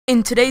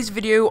In today's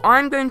video,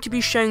 I'm going to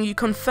be showing you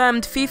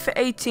confirmed FIFA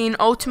 18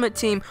 Ultimate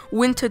Team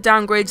winter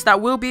downgrades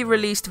that will be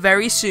released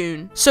very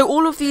soon. So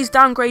all of these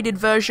downgraded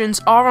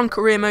versions are on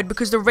career mode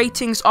because the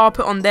ratings are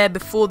put on there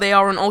before they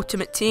are on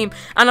Ultimate Team,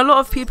 and a lot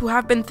of people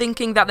have been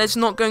thinking that there's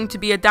not going to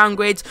be a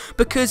downgrades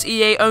because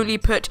EA only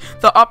put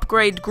the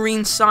upgrade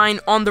green sign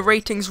on the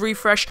ratings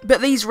refresh,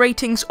 but these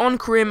ratings on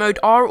career mode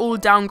are all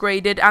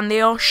downgraded and they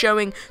are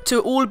showing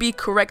to all be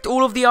correct.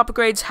 All of the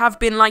upgrades have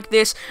been like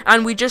this,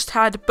 and we just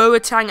had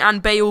Boateng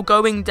and Bale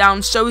going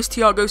down, so is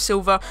Thiago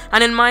Silva,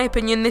 and in my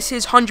opinion this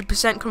is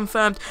 100%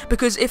 confirmed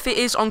because if it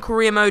is on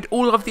career mode,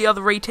 all of the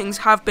other ratings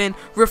have been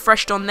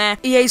refreshed on there.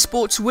 EA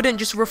Sports wouldn't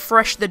just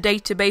refresh the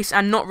database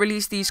and not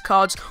release these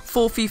cards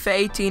for FIFA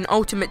 18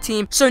 Ultimate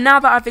Team. So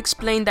now that I've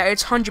explained that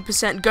it's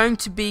 100% going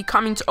to be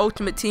coming to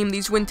Ultimate Team,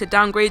 these winter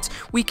downgrades,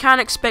 we can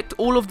expect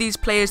all of these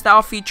players that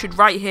are featured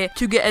right here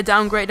to get a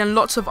downgrade, and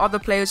lots of other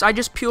players. I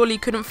just purely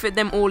couldn't fit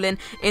them all in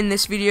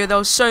this video. There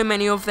was so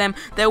many of them.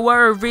 There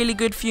were a really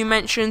good few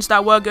mentions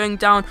that were going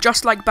down,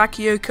 just like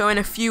Bakayoko and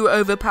a few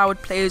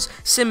overpowered players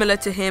similar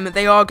to him.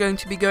 They are going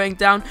to be going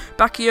down.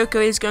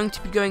 Bakayoko is going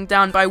to be going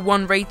down by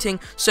 1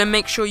 rating, so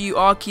make sure you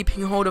are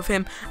keeping hold of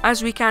him.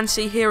 As we can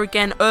see here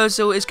again,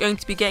 Ozil is going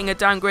to be getting a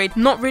downgrade.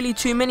 Not really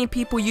too many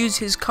people use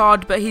his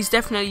card, but he's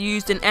definitely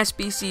used in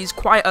SBCs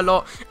quite a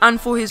lot,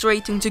 and for his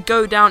rating to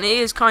go down, it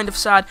is kind of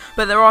sad,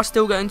 but there are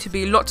still going to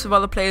be lots of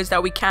other players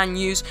that we can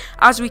use.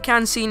 As we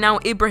can see now,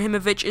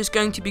 Ibrahimovic is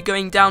going to be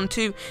going down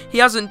too. He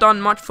hasn't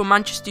done much for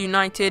Manchester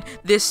United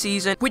this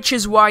season, which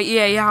is why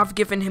EA have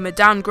given him a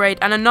downgrade.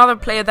 And another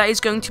player that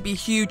is going to be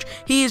huge,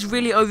 he is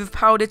really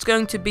overpowered, it's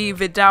going to be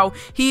Vidal.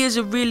 He is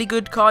a really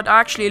good card. I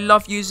actually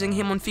love using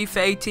him on FIFA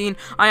 18.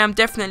 I am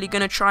definitely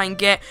going to try and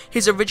get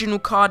his original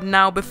card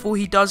now before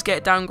he does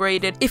get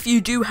downgraded. If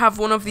you do have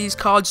one of these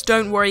cards,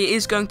 don't worry, it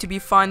is going to be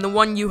fine. The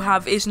one you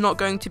have is not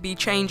going to be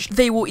changed.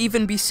 They will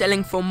even be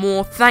selling for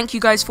more. Thank you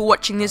guys for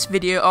watching this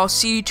video. I'll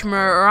see you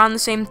tomorrow around the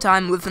same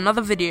time with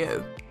another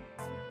video.